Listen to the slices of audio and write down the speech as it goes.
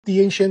The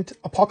Ancient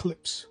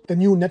Apocalypse, the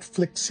new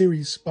Netflix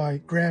series by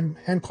Graham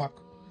Hancock,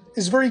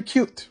 is very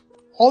cute.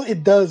 All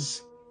it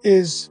does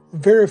is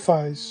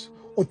verifies,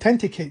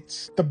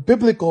 authenticates the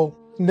biblical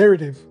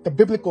narrative, the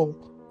biblical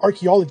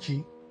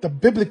archaeology, the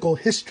biblical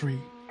history,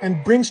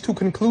 and brings to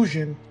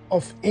conclusion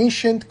of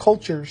ancient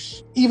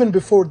cultures, even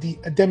before the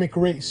Adamic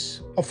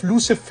race, of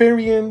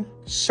Luciferian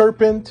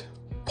serpent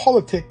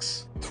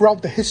politics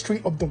throughout the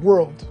history of the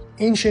world.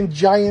 Ancient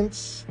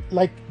giants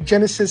like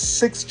Genesis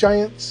 6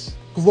 giants,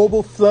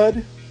 global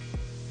flood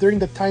during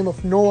the time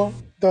of Noah,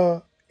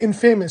 the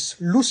infamous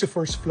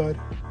Lucifer's flood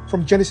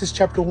from Genesis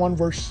chapter 1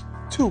 verse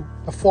 2,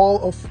 the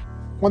fall of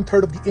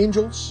 1/3 of the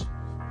angels,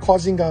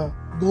 causing a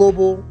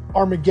global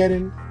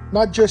Armageddon,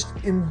 not just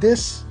in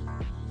this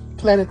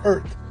planet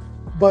Earth,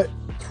 but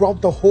throughout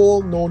the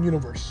whole known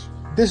universe.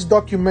 This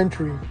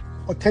documentary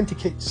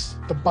authenticates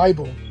the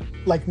Bible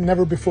like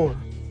never before.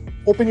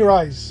 Open your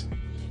eyes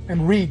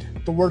and read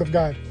the Word of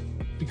God,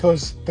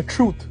 because the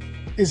truth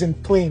is in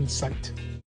plain sight.